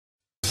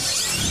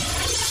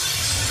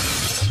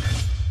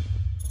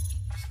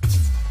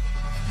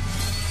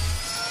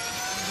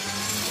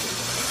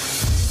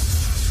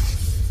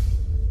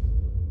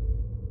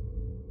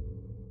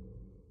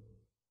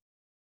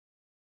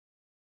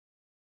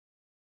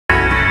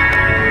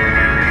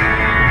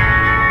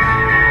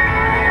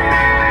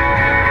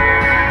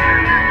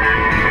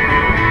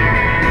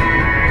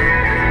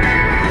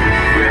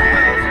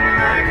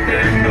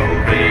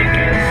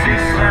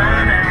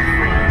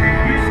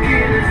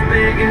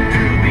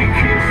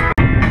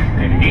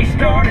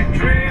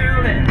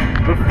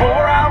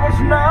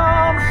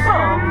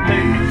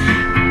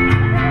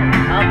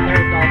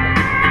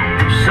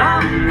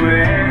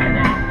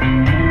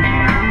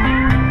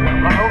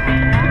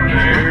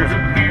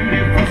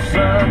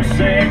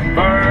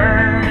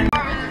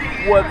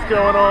What's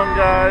going on,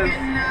 guys?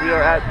 We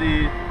are at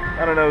the,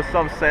 I don't know,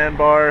 some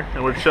sandbar,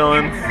 and we're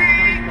chilling.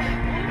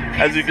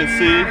 As you can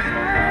see,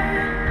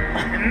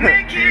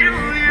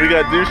 we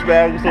got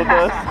douchebags with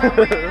us.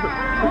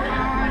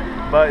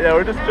 But yeah,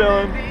 we're just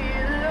chilling.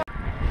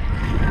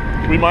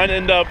 We might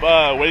end up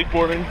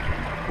wakeboarding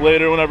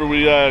later whenever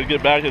we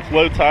get back. It's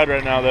low tide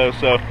right now though,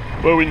 so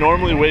where we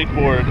normally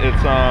wakeboard,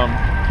 it's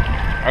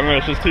I don't know,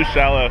 it's just too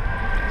shallow.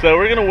 So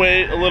we're gonna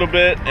wait a little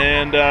bit,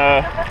 and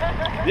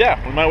yeah,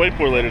 we might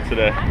wakeboard later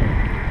today.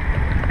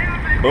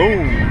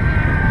 Boom.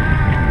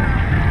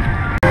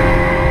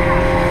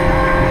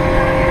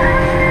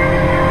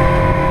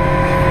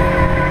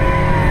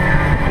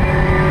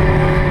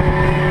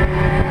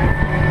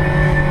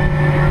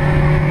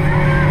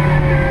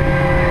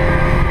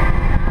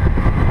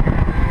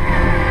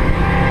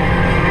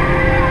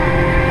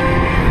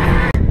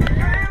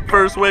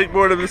 First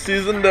wakeboard of the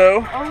season,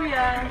 though. Oh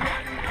yeah.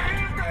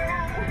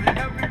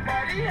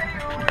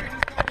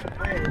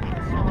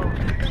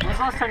 When's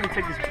the last time you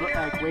took this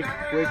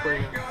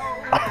wakeboarding?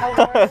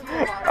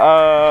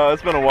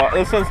 It's been a while.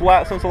 It's since the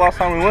last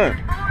time we went.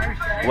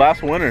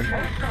 Last winter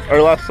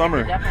or last summer.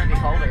 It'd definitely be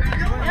colder.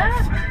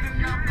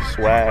 Yeah.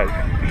 Swag.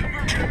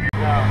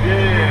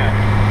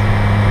 Yeah.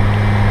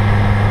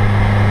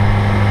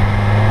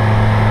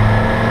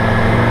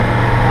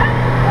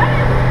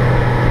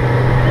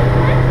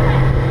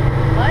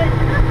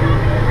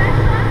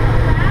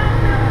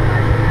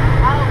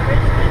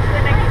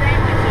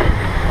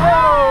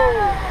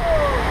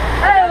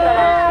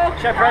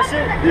 Should I press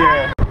it?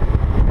 Yeah.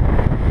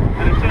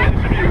 And it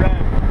should be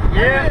red.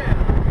 Yeah.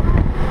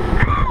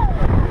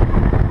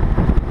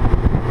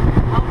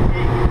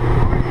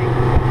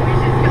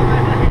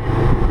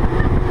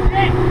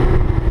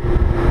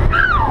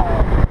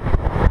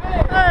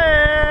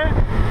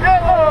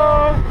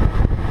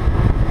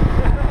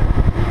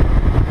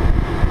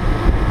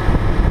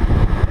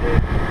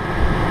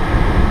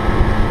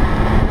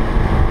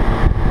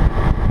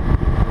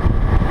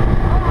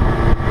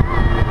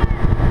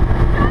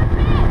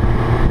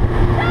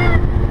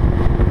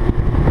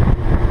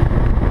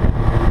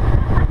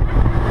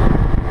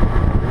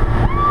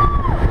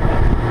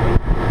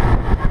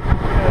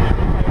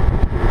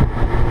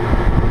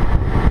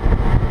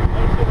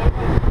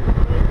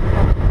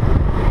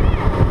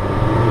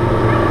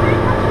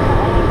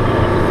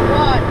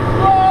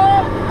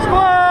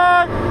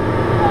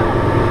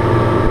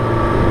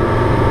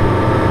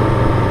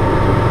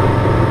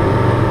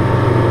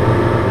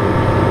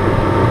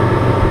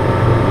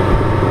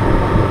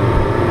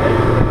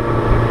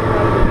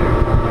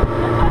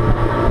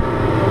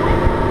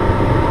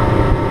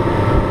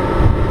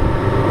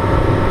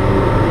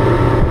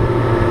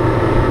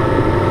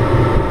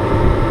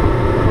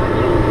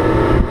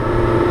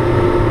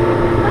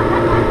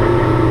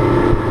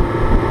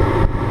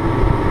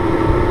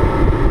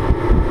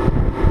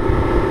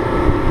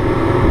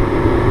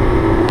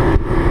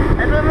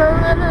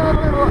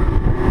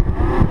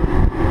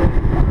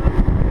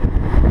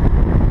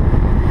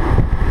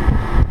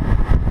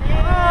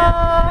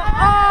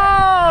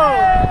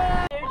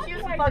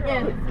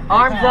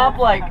 Arms up,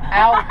 like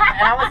out,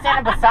 and I was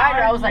standing beside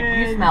her. I was like,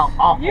 "You smell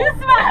awful." You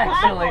smell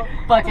actually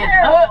fucking.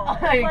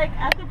 Like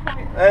at the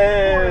point.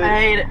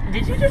 Hey. Hey,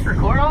 did you just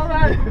record all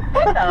that?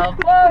 What the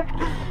fuck?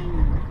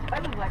 I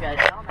look like a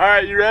dumbass. All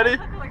right, you ready? I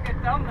look like a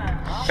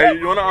dumbass. Hey,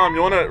 you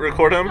wanna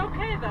record him? It's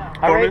okay though.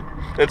 For me?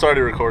 It's already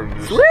recording.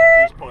 Just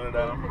point it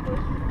at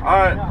him. All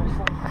right.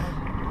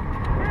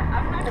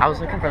 I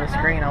was looking for the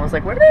screen. I was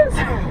like, "What is?"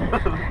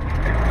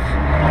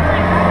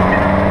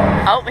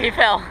 Oh, he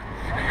fell.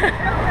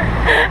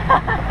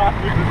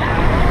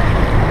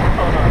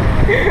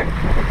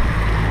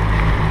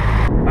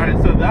 Alright,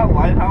 so that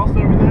lighthouse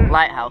over there.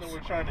 Lighthouse. We're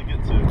trying to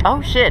get to.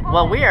 Oh shit.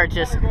 Well, we are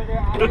just.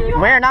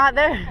 We're not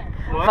there.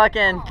 What?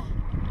 Fucking.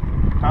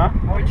 Huh?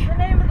 What's the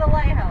name of the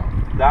lighthouse?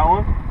 That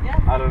one? Yeah.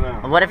 I don't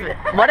know. What if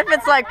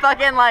it's like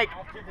fucking like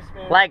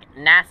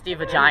nasty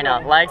vagina,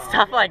 like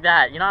stuff like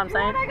that. You know what I'm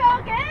saying? You wanna go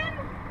again?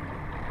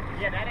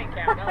 Yeah, that ain't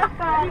count.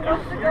 He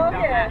wants to go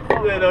again.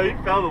 Yeah, no, he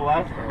fell the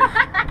last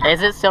time.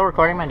 Is it still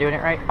recording? Am I doing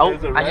it right? Oh,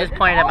 Is it I red? just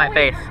pointed at my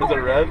face. Is it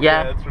red?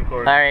 Yeah. It's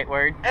recording. All right,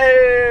 word.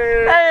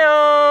 Hey!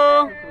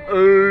 Hey-o!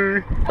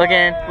 Hey!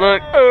 Looking,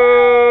 look.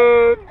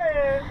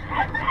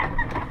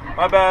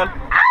 My bad.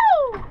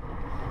 Ow!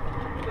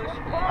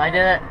 I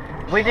did it.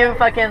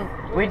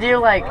 We do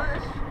like,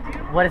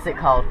 what is it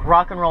called?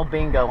 Rock and roll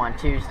bingo on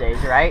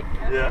Tuesdays, right?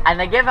 Yeah. And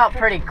they give out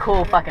pretty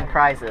cool fucking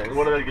prizes.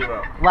 What do they give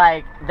out?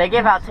 Like, they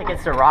give out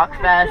tickets to Rock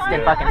Fest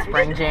and fucking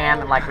Spring Jam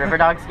and like River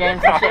Dogs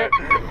games and shit.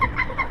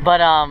 But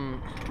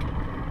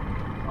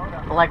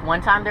like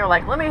one time they were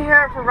like, "Let me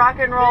hear it for rock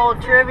and roll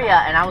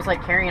trivia," and I was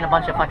like carrying a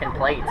bunch of fucking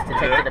plates to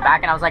take to the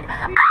back, and I was like,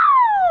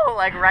 "Ow!"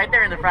 Like right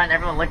there in the front. And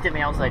everyone looked at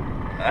me. I was like,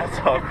 That's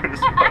awkward as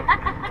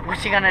fuck.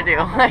 "What's she gonna do?"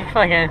 Like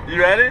fucking.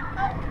 You ready?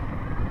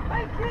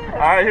 All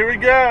right, here we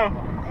go.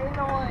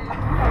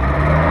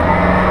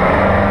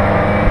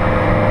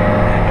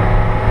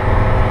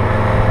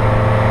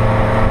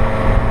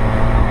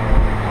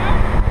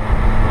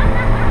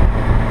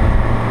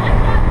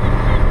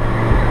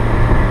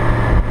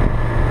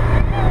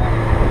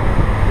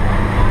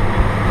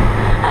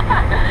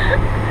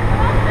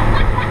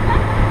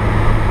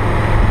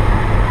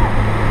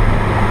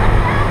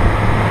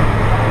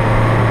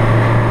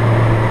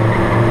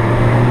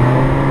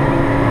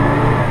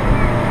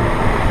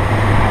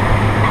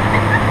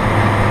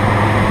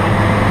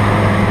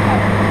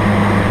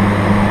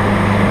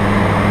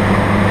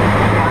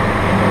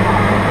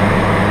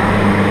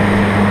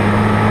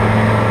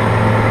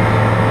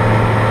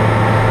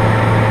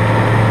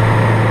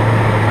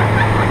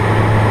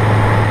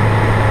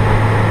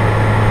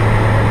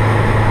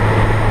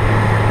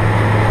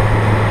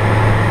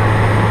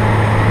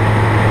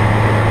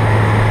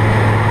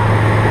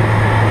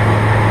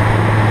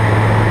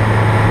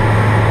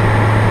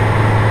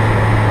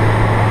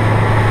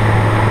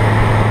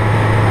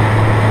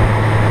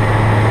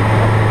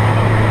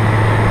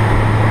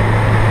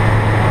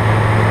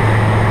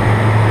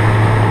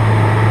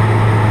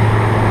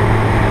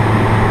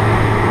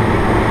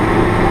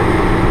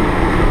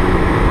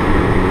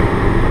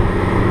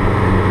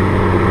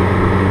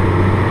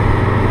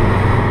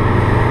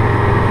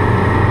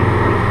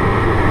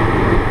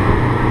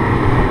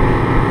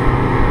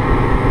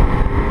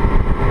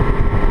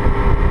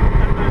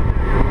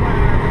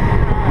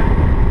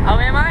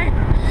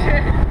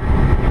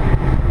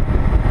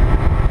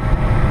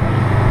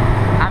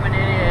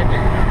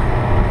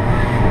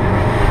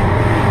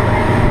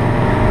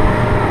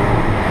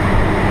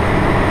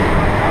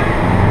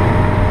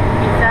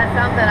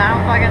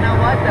 don't fucking know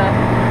what the.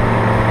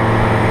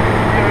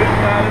 It's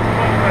not as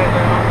fun right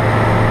now.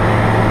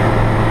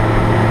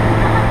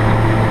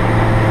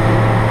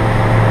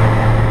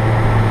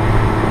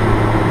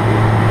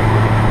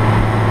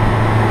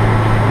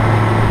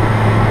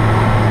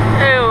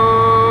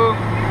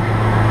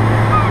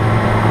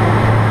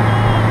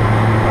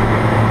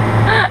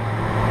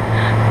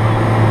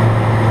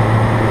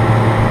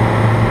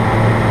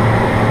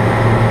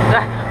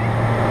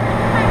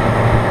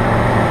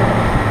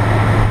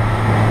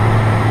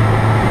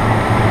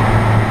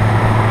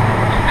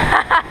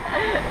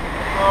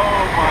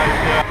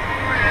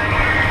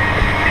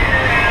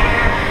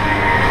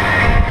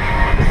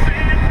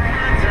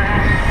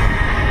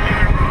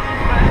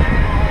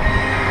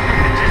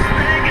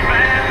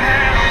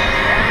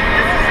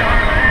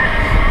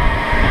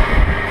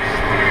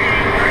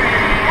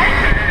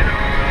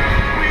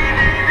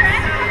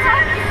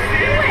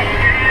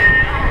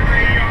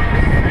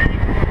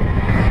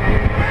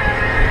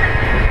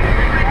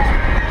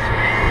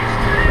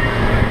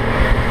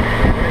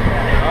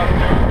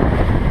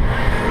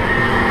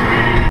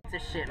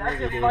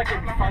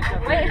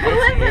 Wait, who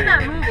was in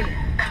that movie?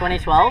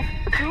 2012?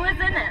 Who was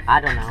in it?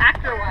 I don't know.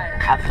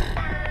 Actor-wise.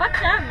 Fuck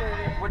that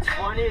movie. What's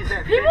funny is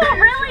that People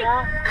really,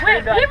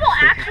 wait, people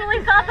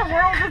actually thought the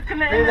world was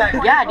gonna end.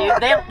 Yeah, dude,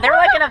 they were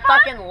like in a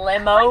fucking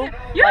limo,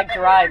 like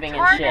driving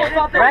and shit,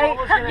 right?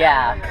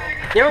 Yeah,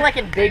 they were like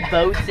in big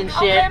boats and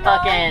shit,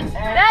 fucking.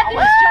 That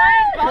is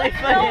giant Like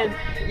fucking,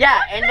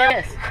 yeah, and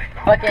then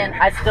fucking,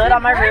 I stood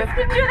on my roof. Boys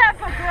can do that,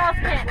 but girls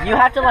can't. You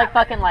have to like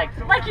fucking like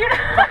you know.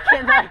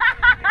 fucking like.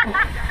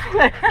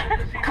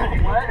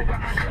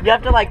 You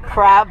have to like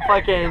crab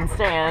fucking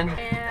stand.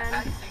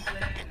 And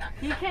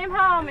he came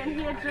home and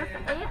he had just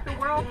ate the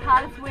world's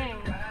hottest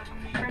wings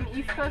from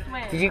East Coast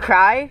Wings. Did you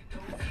cry?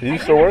 He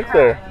used to work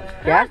there.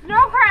 Yeah? There's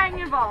no crying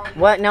involved.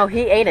 What? No,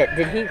 he ate it.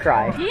 Did he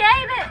cry? He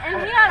ate it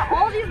and he had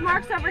all these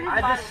marks over his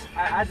body.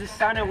 I just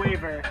signed a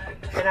waiver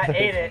and I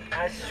ate it.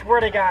 I swear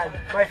to God,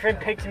 my friend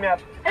picked me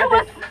up. It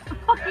was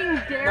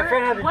fucking Derek. My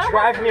friend had to What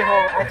drive was me his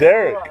home. name? I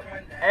Derek. threw up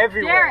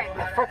everywhere.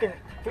 Derek.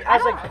 I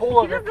was like, pull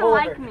over, He doesn't pull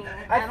like over. me.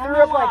 I don't threw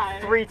know up why.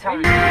 like 3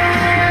 times.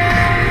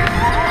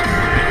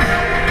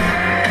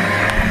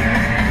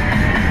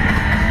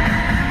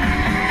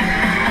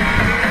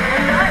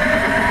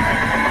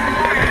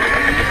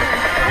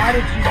 Why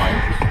did you do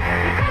this?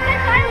 Because I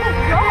thought it was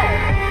good.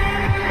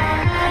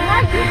 And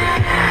I did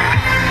it.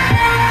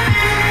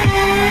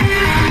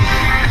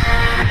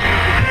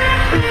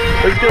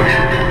 Let's go.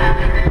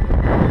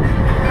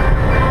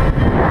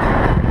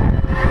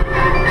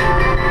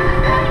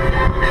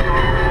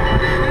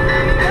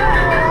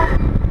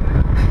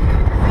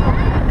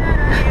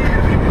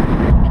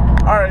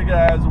 Alright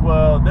guys,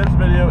 well this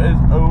video is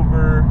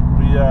over.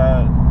 We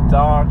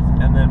docked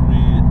and then we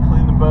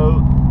cleaned the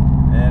boat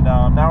and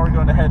now we're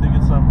going to head to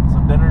get some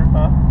dinner,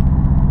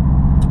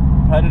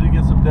 Headed to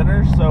get some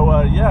dinner,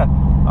 so yeah.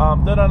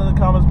 Throw down in the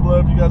comments below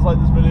if you guys like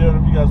this video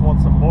and if you guys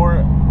want some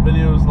more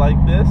videos like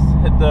this.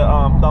 Hit the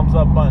thumbs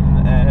up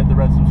button and hit the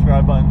red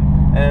subscribe button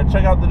and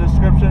check out the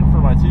description for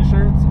my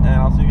t-shirts, and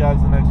I'll see you guys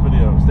in the next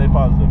video. Stay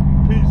positive.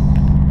 Peace.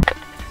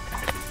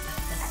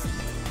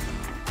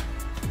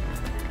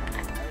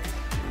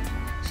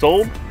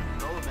 Sold?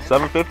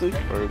 $750?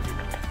 Or...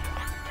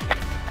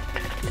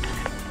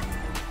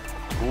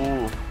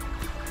 Ooh.